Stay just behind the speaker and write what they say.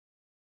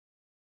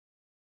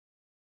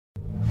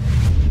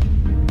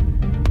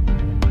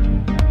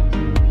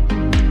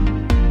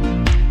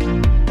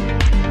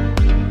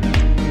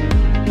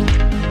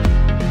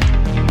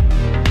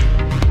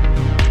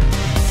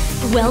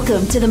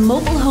Welcome to the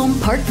Mobile Home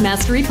Park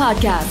Mastery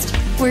Podcast,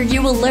 where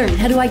you will learn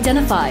how to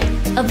identify,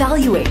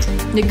 evaluate,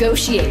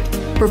 negotiate,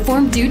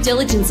 perform due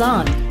diligence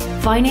on,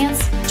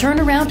 finance, turn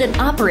around, and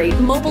operate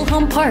mobile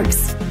home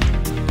parks.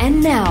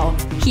 And now,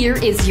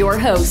 here is your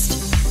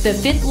host, the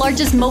fifth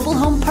largest mobile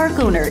home park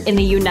owner in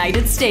the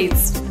United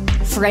States,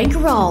 Frank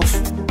Rolfe.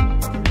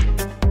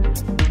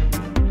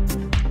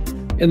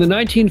 In the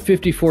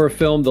 1954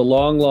 film The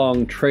Long,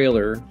 Long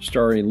Trailer,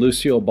 starring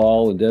Lucille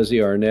Ball and Desi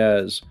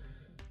Arnaz,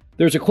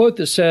 there's a quote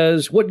that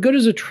says, "What good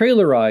is a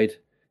trailerite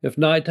if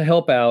not to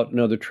help out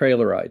another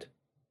trailerite?"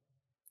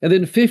 And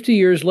then 50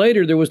 years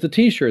later, there was the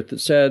t-shirt that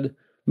said,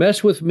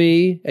 "Mess with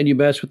me and you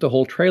mess with the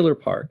whole trailer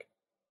park."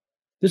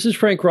 This is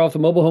Frank Rolfe, the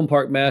Mobile Home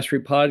Park Mastery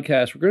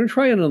Podcast. We're going to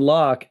try and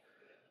unlock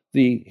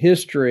the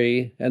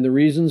history and the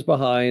reasons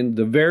behind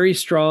the very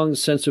strong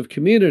sense of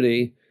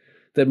community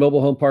that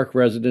mobile home park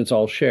residents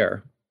all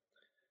share.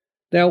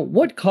 Now,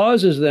 what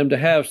causes them to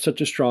have such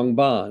a strong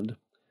bond?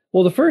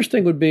 Well, the first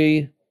thing would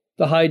be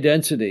the high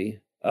density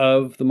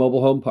of the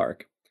mobile home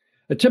park.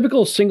 A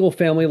typical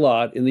single-family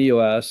lot in the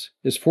U.S.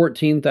 is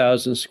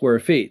 14,000 square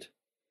feet,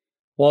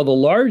 while the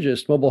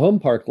largest mobile home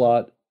park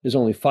lot is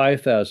only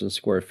 5,000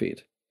 square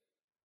feet.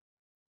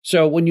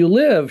 So when you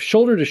live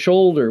shoulder to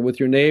shoulder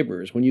with your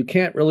neighbors, when you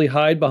can't really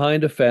hide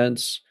behind a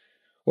fence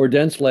or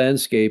dense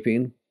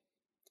landscaping,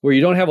 where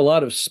you don't have a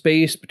lot of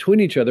space between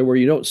each other, where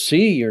you don't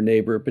see your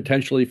neighbor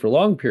potentially for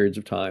long periods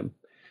of time,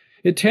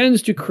 it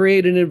tends to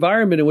create an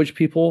environment in which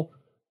people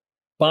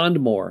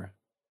bond more,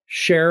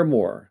 share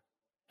more,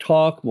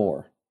 talk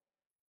more.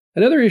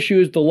 Another issue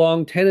is the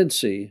long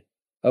tenancy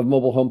of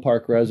mobile home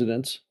park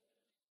residents.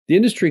 The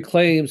industry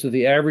claims that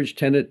the average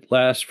tenant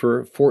lasts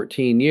for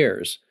 14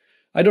 years.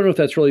 I don't know if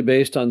that's really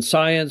based on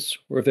science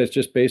or if that's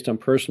just based on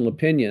personal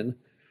opinion,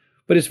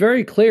 but it's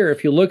very clear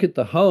if you look at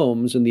the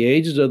homes and the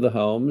ages of the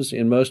homes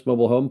in most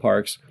mobile home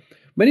parks,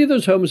 many of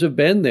those homes have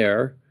been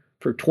there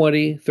for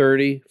 20,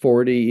 30,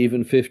 40,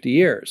 even 50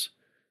 years.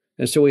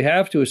 And so we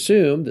have to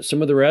assume that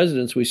some of the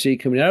residents we see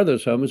coming out of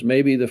those homes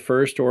may be the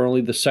first or only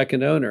the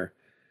second owner.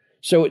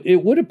 So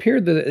it would appear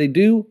that they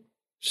do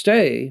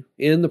stay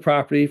in the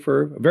property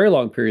for a very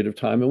long period of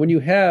time. And when you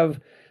have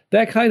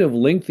that kind of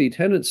lengthy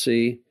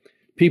tenancy,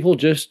 people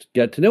just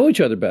get to know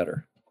each other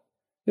better.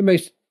 It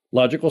makes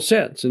logical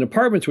sense. In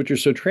apartments, which are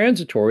so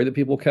transitory that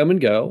people come and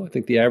go, I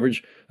think the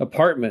average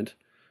apartment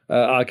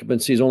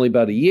occupancy is only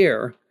about a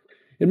year.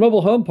 In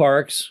mobile home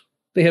parks,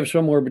 they have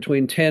somewhere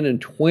between 10 and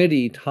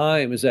 20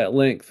 times that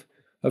length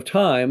of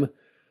time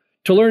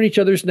to learn each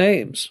other's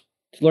names,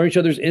 to learn each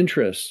other's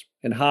interests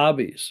and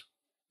hobbies.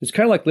 It's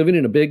kind of like living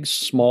in a big,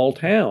 small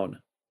town.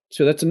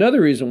 So that's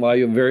another reason why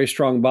you have very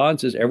strong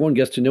bonds, is everyone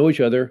gets to know each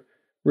other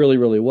really,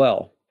 really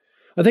well.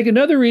 I think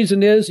another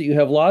reason is that you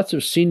have lots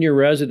of senior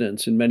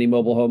residents in many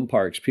mobile home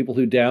parks, people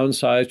who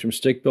downsized from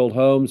stick-built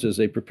homes as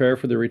they prepare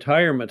for their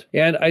retirement.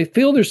 And I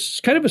feel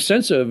there's kind of a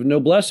sense of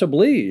noblesse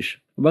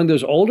oblige among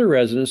those older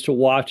residents to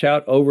watch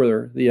out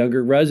over the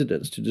younger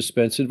residents, to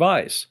dispense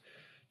advice,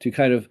 to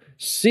kind of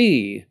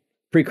see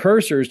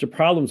precursors to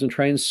problems and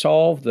try and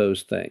solve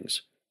those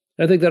things.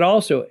 And I think that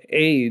also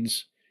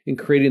aids in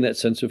creating that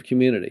sense of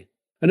community.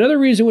 Another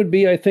reason would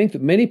be, I think,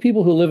 that many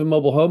people who live in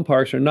mobile home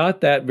parks are not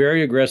that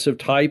very aggressive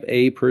type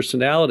A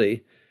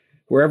personality,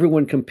 where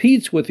everyone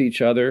competes with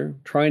each other,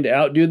 trying to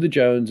outdo the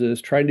Joneses,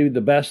 trying to do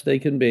the best they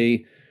can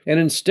be. And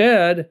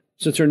instead,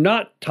 since they're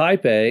not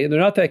type A and they're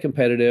not that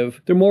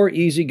competitive, they're more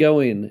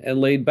easygoing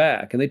and laid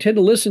back. And they tend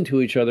to listen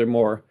to each other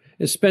more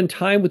and spend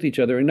time with each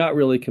other and not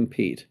really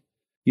compete.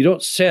 You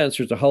don't sense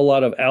there's a whole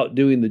lot of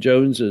outdoing the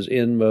Joneses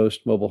in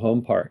most mobile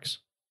home parks.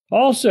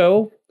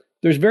 Also,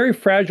 there's very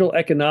fragile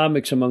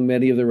economics among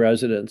many of the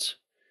residents,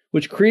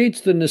 which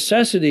creates the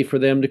necessity for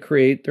them to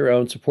create their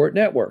own support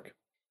network.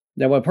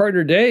 Now, my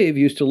partner Dave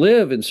used to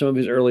live in some of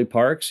his early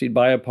parks. He'd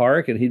buy a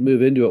park and he'd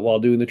move into it while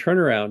doing the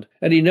turnaround.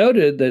 And he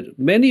noted that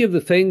many of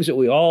the things that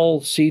we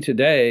all see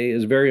today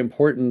as very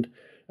important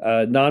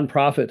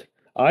nonprofit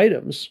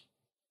items,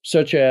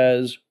 such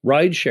as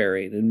ride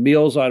sharing and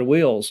Meals on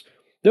Wheels,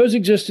 those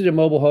existed in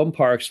mobile home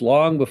parks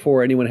long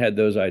before anyone had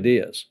those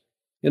ideas.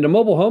 In a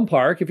mobile home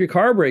park, if your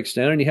car breaks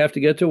down and you have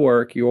to get to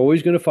work, you're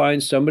always going to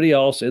find somebody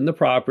else in the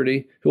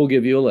property who will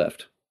give you a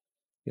lift.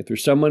 If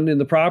there's someone in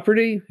the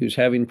property who's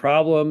having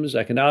problems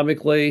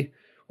economically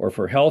or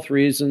for health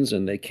reasons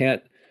and they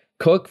can't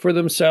cook for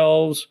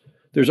themselves,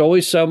 there's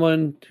always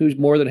someone who's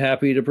more than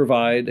happy to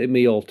provide a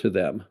meal to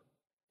them.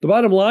 The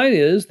bottom line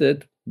is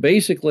that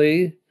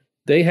basically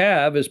they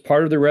have, as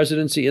part of the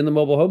residency in the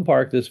mobile home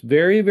park, this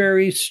very,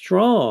 very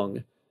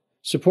strong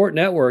support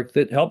network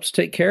that helps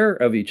take care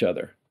of each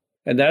other.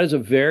 And that is a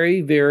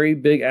very, very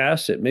big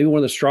asset, maybe one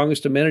of the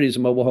strongest amenities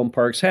mobile home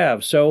parks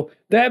have. So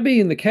that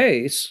being the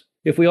case,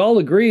 if we all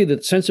agree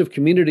that sense of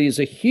community is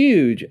a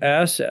huge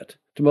asset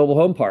to mobile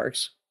home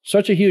parks,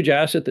 such a huge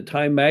asset that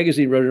Time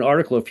magazine wrote an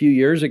article a few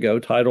years ago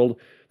titled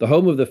 "The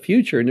Home of the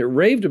Future," and it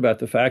raved about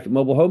the fact that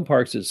mobile home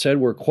parks, it said,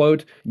 were,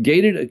 quote,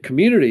 gated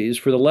communities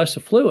for the less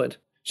affluent.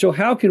 So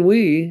how can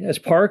we, as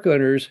park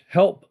owners,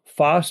 help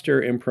foster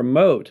and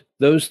promote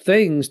those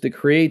things that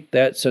create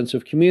that sense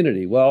of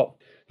community? Well,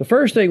 The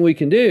first thing we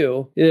can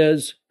do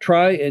is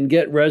try and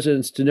get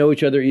residents to know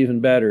each other even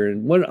better.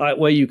 And one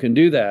way you can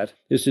do that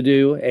is to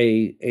do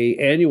a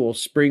annual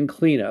spring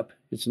cleanup.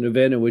 It's an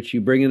event in which you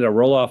bring in a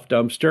roll-off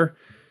dumpster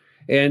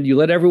and you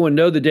let everyone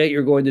know the date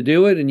you're going to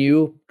do it, and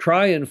you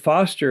try and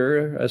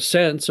foster a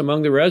sense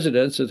among the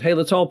residents that, hey,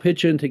 let's all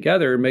pitch in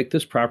together and make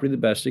this property the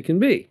best it can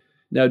be.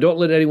 Now, don't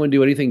let anyone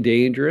do anything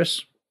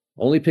dangerous,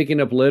 only picking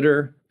up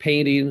litter,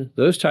 painting,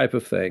 those type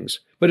of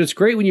things. But it's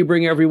great when you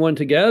bring everyone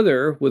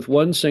together with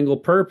one single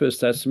purpose,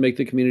 that's to make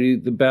the community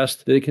the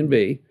best that it can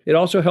be. It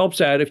also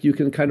helps out if you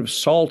can kind of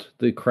salt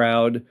the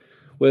crowd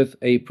with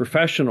a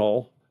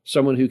professional,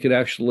 someone who can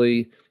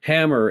actually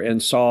hammer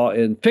and saw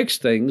and fix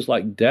things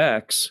like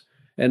decks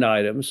and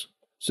items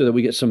so that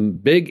we get some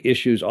big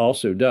issues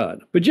also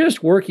done. But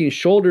just working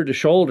shoulder to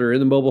shoulder in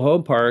the mobile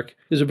home park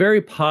is a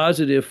very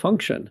positive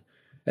function.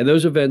 And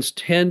those events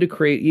tend to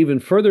create even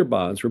further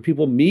bonds where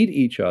people meet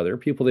each other,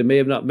 people they may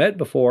have not met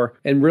before,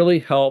 and really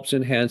helps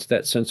enhance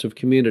that sense of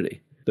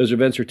community. Those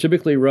events are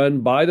typically run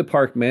by the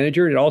park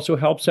manager, and it also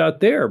helps out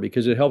there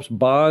because it helps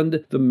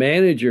bond the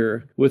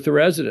manager with the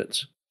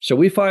residents. So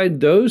we find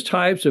those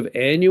types of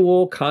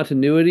annual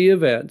continuity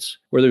events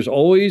where there's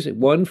always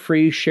one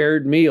free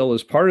shared meal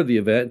as part of the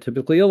event,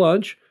 typically a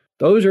lunch.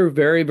 Those are a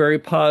very, very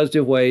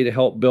positive way to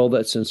help build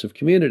that sense of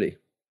community.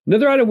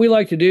 Another item we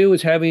like to do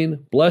is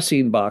having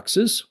blessing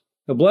boxes.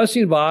 A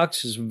blessing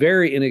box is a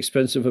very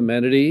inexpensive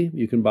amenity.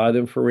 You can buy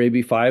them for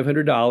maybe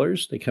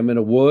 $500. They come in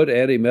a wood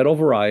and a metal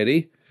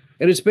variety.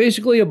 And it's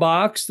basically a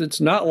box that's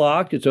not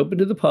locked. It's open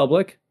to the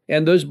public.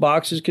 And those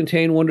boxes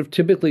contain one of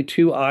typically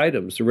two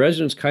items. The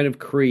residents kind of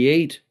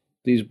create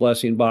these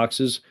blessing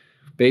boxes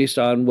based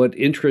on what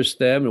interests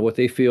them and what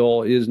they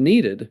feel is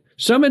needed.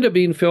 Some end up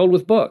being filled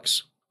with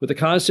books, with the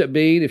concept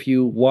being if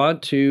you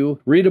want to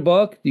read a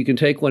book, you can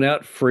take one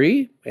out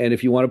free. And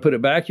if you want to put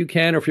it back, you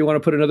can. Or if you want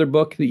to put another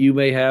book that you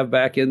may have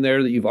back in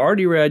there that you've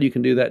already read, you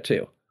can do that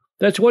too.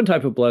 That's one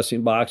type of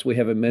blessing box we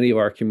have in many of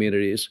our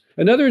communities.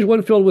 Another is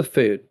one filled with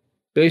food.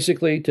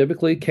 Basically,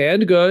 typically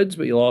canned goods,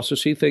 but you'll also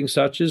see things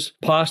such as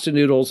pasta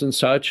noodles and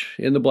such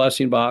in the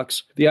blessing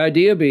box. The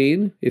idea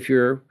being, if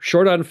you're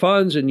short on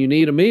funds and you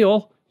need a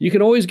meal, you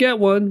can always get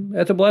one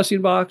at the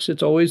blessing box.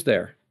 It's always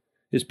there.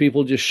 It's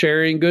people just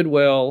sharing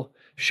goodwill,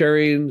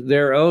 sharing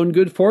their own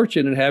good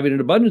fortune and having an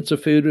abundance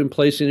of food and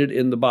placing it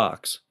in the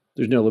box.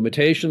 There's no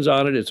limitations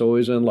on it. It's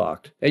always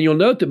unlocked. And you'll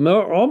note that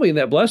normally in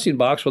that blessing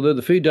box, although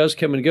the food does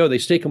come and go, they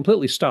stay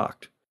completely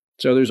stocked.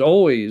 So there's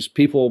always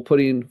people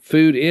putting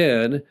food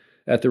in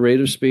at the rate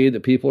of speed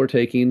that people are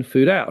taking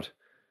food out.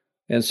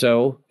 And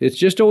so it's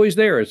just always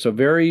there. It's a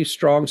very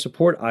strong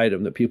support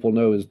item that people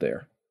know is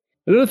there.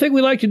 Another thing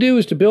we like to do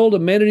is to build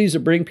amenities that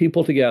bring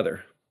people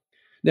together.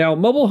 Now,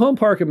 mobile home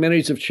park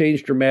amenities have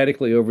changed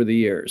dramatically over the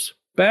years.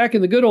 Back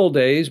in the good old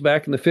days,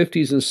 back in the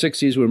 50s and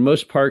 60s when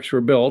most parks were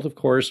built, of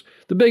course,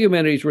 the big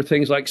amenities were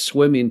things like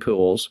swimming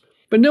pools.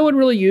 But no one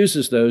really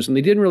uses those, and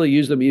they didn't really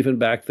use them even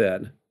back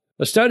then.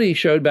 A study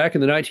showed back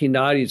in the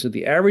 1990s that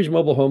the average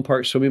mobile home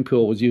park swimming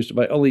pool was used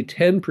by only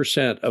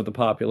 10% of the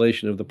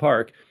population of the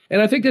park, and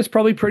I think that's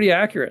probably pretty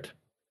accurate.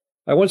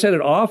 I once had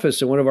an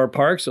office in one of our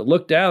parks that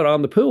looked out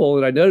on the pool,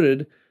 and I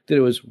noted that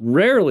it was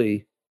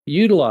rarely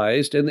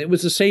utilized, and it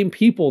was the same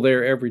people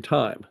there every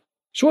time.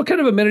 So what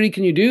kind of amenity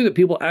can you do that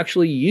people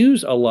actually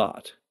use a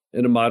lot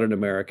in a modern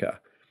America?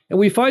 And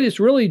we find it's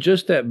really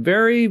just that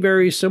very,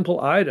 very simple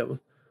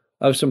item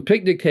of some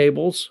picnic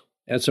tables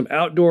and some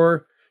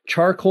outdoor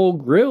charcoal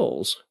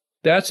grills.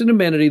 That's an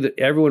amenity that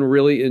everyone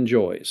really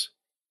enjoys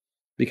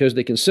because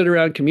they can sit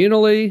around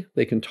communally,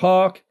 they can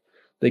talk,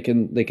 they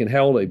can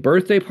hold a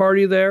birthday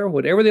party there,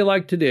 whatever they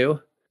like to do.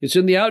 It's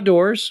in the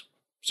outdoors,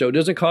 so it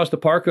doesn't cost the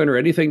park owner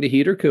anything to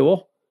heat or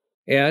cool,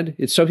 and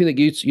it's something that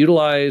gets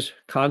utilized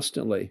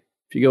constantly.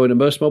 If you go into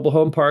most mobile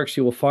home parks,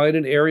 you will find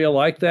an area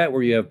like that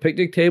where you have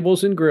picnic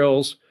tables and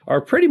grills are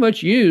pretty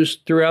much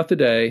used throughout the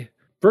day,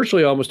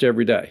 virtually almost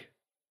every day.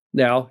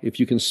 Now, if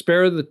you can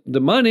spare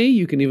the money,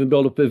 you can even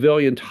build a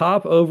pavilion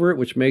top over it,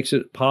 which makes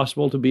it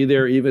possible to be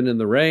there even in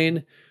the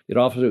rain. It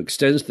also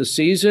extends the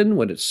season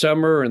when it's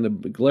summer and the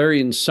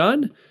glaring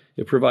sun.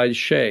 It provides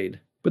shade.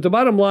 But the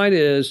bottom line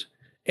is,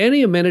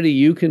 any amenity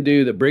you can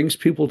do that brings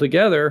people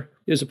together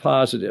is a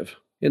positive.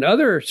 In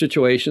other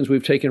situations,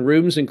 we've taken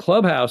rooms in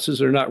clubhouses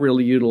that are not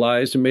really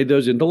utilized and made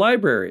those into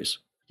libraries.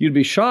 You'd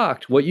be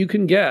shocked what you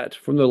can get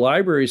from the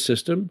library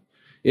system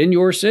in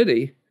your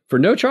city for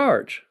no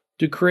charge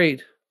to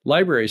create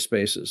library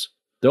spaces.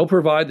 They'll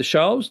provide the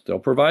shelves, they'll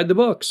provide the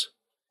books.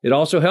 It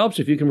also helps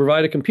if you can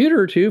provide a computer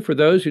or two for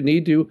those who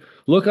need to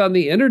look on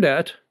the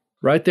internet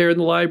right there in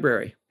the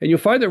library. And you'll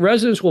find that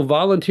residents will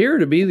volunteer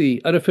to be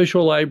the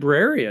unofficial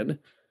librarian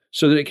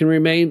so that it can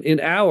remain in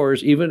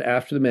hours even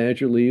after the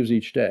manager leaves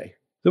each day.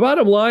 The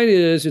bottom line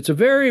is it's a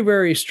very,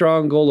 very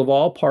strong goal of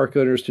all park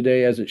owners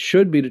today, as it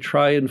should be, to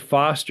try and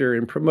foster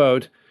and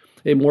promote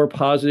a more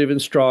positive and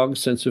strong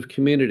sense of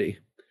community.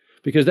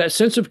 Because that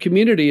sense of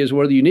community is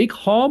one of the unique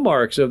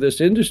hallmarks of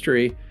this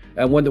industry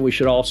and one that we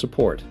should all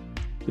support.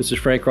 This is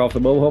Frank Rolfe,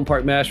 the Mobile Home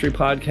Park Mastery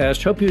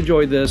Podcast. Hope you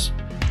enjoyed this.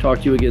 Talk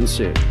to you again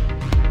soon.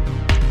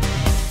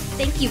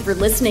 Thank you for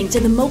listening to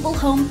the Mobile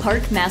Home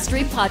Park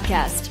Mastery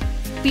Podcast.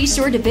 Be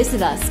sure to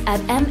visit us at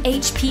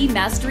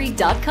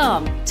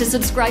mhpmastery.com to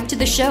subscribe to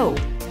the show,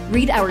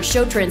 read our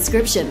show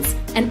transcriptions,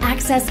 and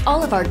access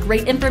all of our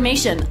great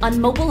information on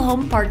mobile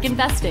home park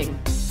investing.